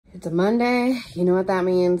It's a Monday. You know what that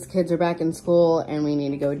means? Kids are back in school and we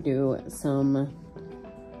need to go do some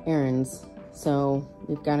errands. So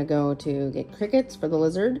we've got to go to get crickets for the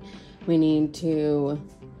lizard. We need to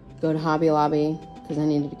go to Hobby Lobby because I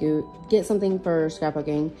need to go get something for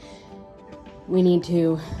scrapbooking. We need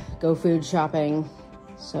to go food shopping.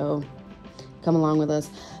 So come along with us.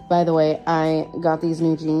 By the way, I got these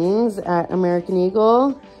new jeans at American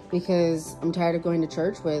Eagle because I'm tired of going to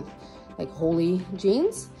church with like holy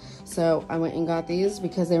jeans. So I went and got these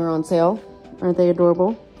because they were on sale. Aren't they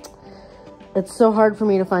adorable? It's so hard for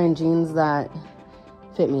me to find jeans that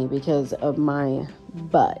fit me because of my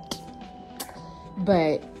butt.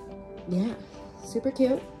 But yeah, super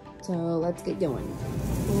cute. So let's get going.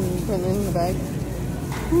 Put it in the bag.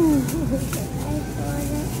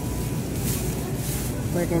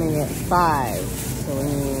 We're gonna get 5. So we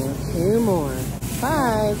need 2 more.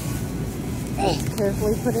 5. Let's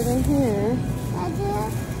carefully put it in here.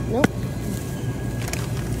 Nope.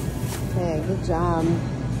 Okay, good job.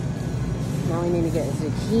 Now we need to get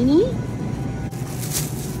zucchini.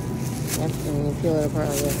 Yep, and we can peel it apart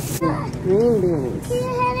like this. Green beans. Can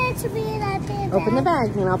you hand it to me in that big Open the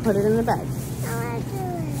bag and I'll put it in the bag. I want to do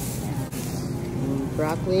it.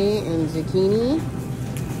 Broccoli and zucchini.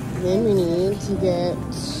 Then we need to get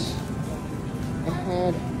a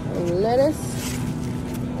head of lettuce.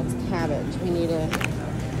 That's cabbage. We need a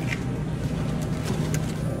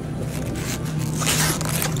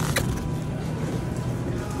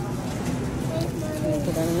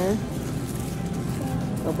put that in there.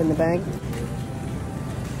 Open the bag.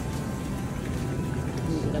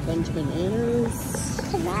 Need a bunch of bananas.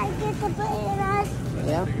 Can I get the bananas?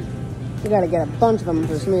 Yeah. We gotta get a bunch of them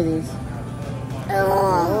for smoothies.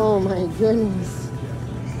 Oh my goodness.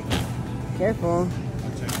 Careful.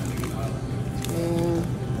 And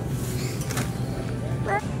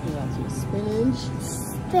we got some spinach.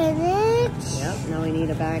 Spinach. Yep, now we need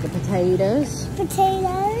a bag of potatoes.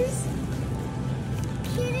 Potatoes.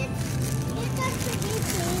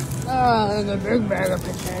 Oh, there's a big bag of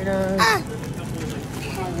potatoes.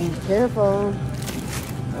 Heavy. Careful.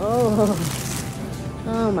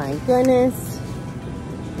 Oh my goodness.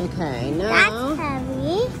 Okay, now That's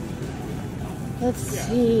heavy. let's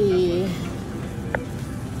see.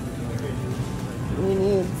 We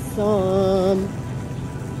need some.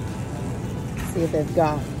 Let's see if they've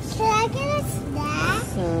got Can I get a snack?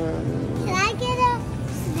 some Can I get a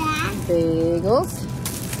snack? bagels.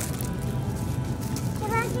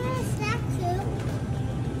 Can I get a snack too?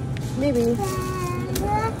 Maybe.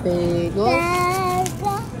 Bagels.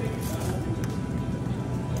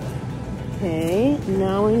 Okay,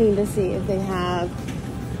 now we need to see if they have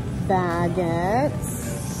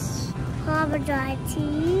baguettes. Parmesan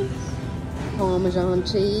cheese. Parmesan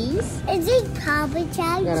cheese. Is it Parmesan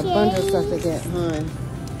cheese? Got a bunch of stuff to get,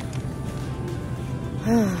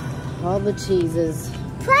 huh? All the cheeses.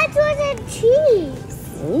 Pretzels and cheese.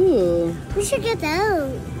 Ooh. We should get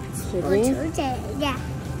those. Should Or we? Tuesday. Yeah.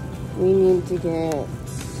 We need to get...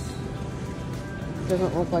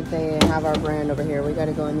 Doesn't look like they have our brand over here. We got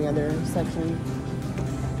to go in the other section.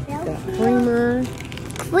 Got creamer.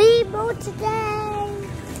 Creamer today.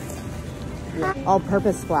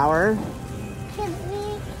 All-purpose flour. Can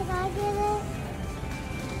I get it?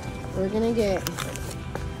 We're gonna get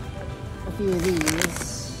a few of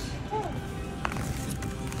these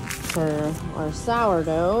for our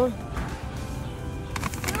sourdough.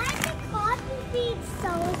 Why are the coffee beans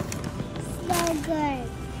so good?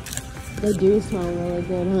 They do smell really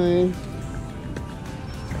good, honey.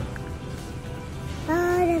 Oh,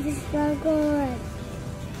 that is so good.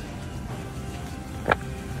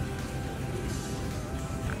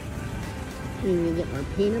 We need to get more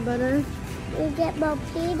peanut butter. We get more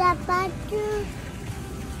peanut butter.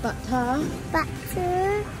 Butter.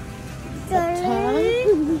 Butter.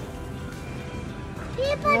 Butter. Peanut Oh,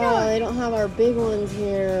 butter. they don't have our big ones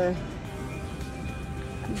here.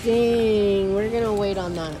 Dang, we're gonna wait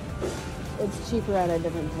on that. It's cheaper at a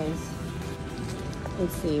different place.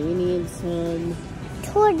 Let's see, we need some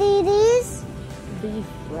Tortillas. beef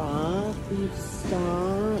broth, beef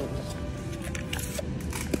stock.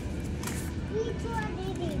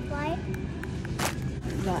 Right?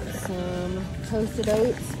 Got some toasted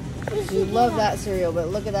oats. We love that cereal, but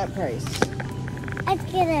look at that price. Let's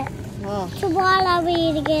get it. Oh, Tomorrow we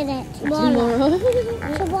need to get it. tomorrow.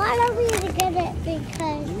 Tomorrow we need to get it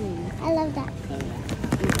because I love that cereal.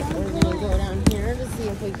 We're gonna go down here to see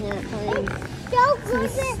if we can't find So some good.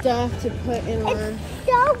 stuff to put in our... It's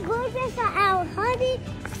so good with our honey.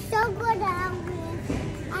 So good out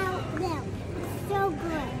there. So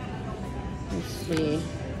good. Let's see.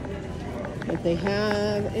 if they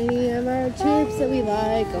have any of our chips that we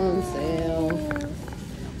like on sale.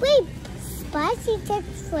 Wait, spicy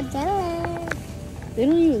chips for dinner. They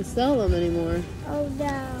don't even sell them anymore. Oh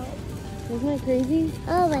no. Isn't that crazy?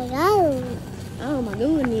 Oh my god. Oh my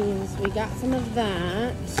goodness. We got some of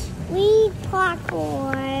that. We eat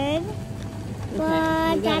popcorn.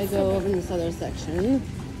 Okay, we gotta go over in this other section.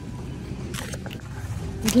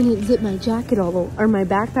 I didn't zip my jacket or my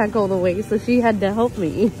backpack all the way, so she had to help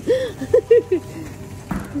me.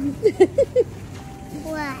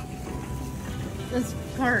 What? This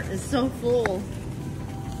cart is so full.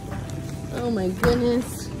 Oh my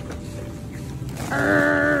goodness.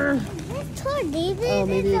 Oh,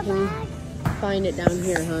 maybe you can find it down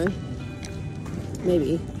here, huh?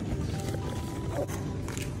 Maybe.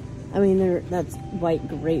 I mean, that's white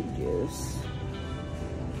grape juice.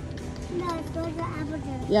 No, those are apple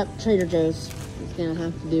juice. Yep, Trader Joe's is gonna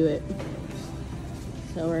have to do it.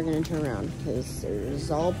 So we're gonna turn around because there's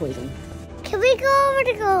all poison. Can we go over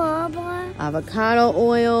to Kroger? Avocado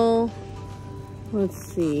oil. Let's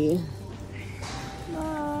see.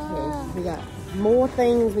 Okay, we got more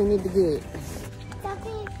things we need to get.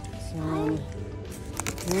 Some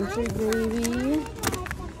country gravy.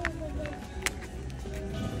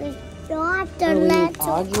 Not the Oh, we need little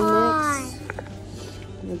au jus eye. mix.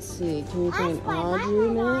 Let's see, can we find au jus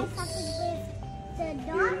mix?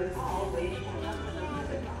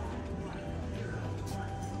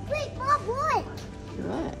 Wait, Mom, what?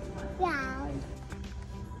 What? Yeah.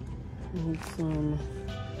 We need a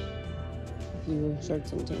few shirts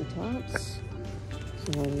and tank tops.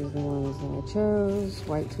 So these are the ones that I chose.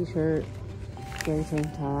 White t-shirt, gray tank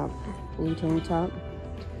top, blue tank top.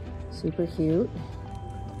 Super cute.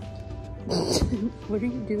 What are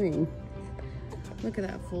you doing? Look at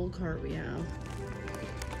that full cart we have.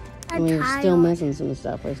 And we're still missing some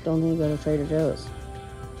stuff. I still need to go to Trader Joe's.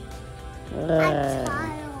 That's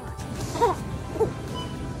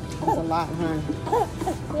a lot, huh?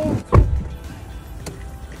 Yeah.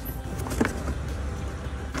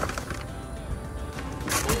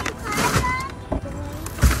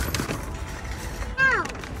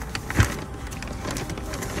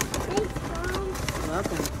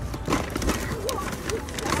 Welcome.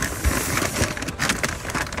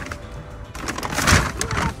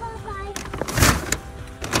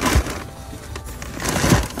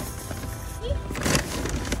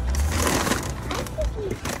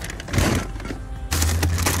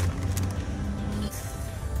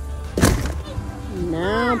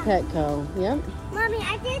 Now Petco. Yep. Mommy,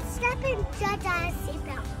 I did step in just on a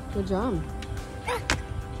seatbelt. Good job.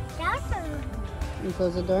 That's a... You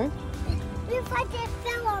close the door? If I did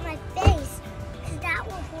fell on my face, because that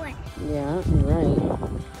was what. Yeah, you're right.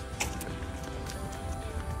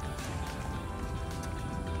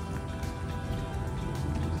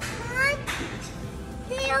 Mom,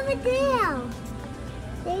 stay over there.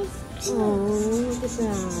 There's two. Oh, look at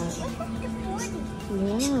that. Look at the body.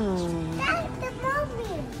 Yeah. That's the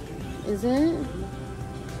mommy. Is it?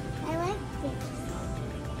 I like this.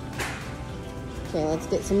 Okay, let's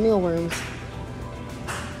get some mealworms.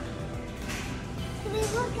 Can we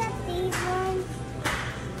look at these ones?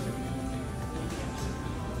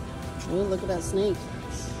 Oh, look at that snake.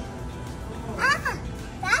 Ah,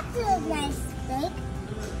 that's a nice steak.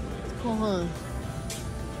 Cool, huh?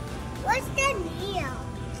 What's the meal?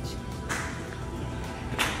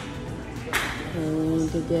 Okay, we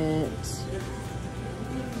need to get...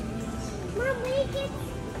 Mom, we get...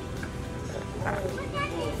 Look at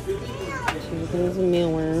this snail. Two things of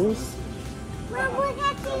mealworms. Mom, look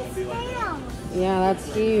at these snails. Yeah, that's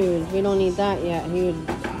huge. We don't need that yet. He would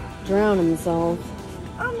drown himself.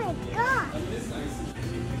 Oh my god.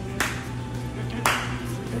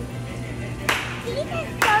 These are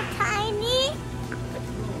so tiny.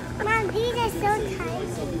 Mom, these are so tiny.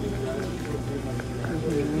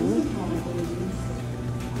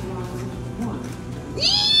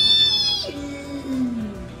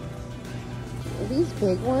 Are these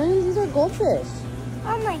big ones? These are goldfish.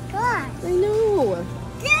 Oh my god. I know.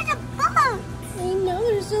 There's a boat. I know,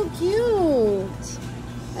 they're so cute.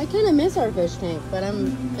 I kind of miss our fish tank, but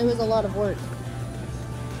it was a lot of work.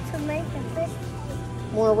 To make a fish.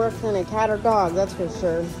 More work than a cat or dog, that's for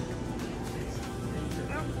sure.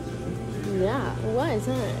 Yeah, it was,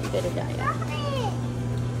 huh? Good guy. Mommy,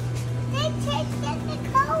 they tasted the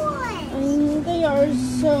colors. They are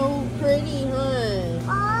so pretty, huh?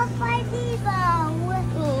 All by Nemo.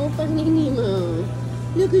 Oh, Finding Nemo.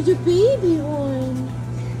 Look at your baby one.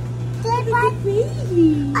 They're Look at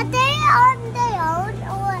baby. Are they on their own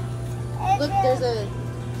or? Look, there's a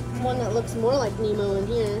one that looks more like Nemo in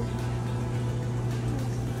here.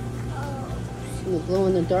 And the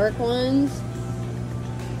glow-in-the-dark ones.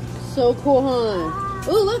 So cool, huh?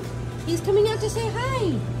 Oh, look! He's coming out to say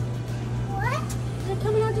hi! What? They're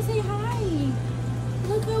coming out to say hi!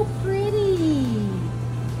 Look how pretty!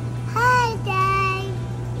 Hi, Dad.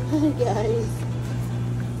 Hi, guys.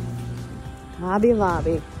 Hobby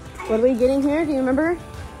Lobby. What are we getting here? Do you remember?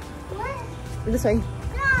 What? This way.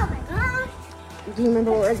 Oh my gosh. Do you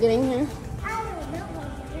remember what we're getting here? I don't know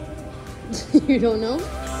what to do. You don't know?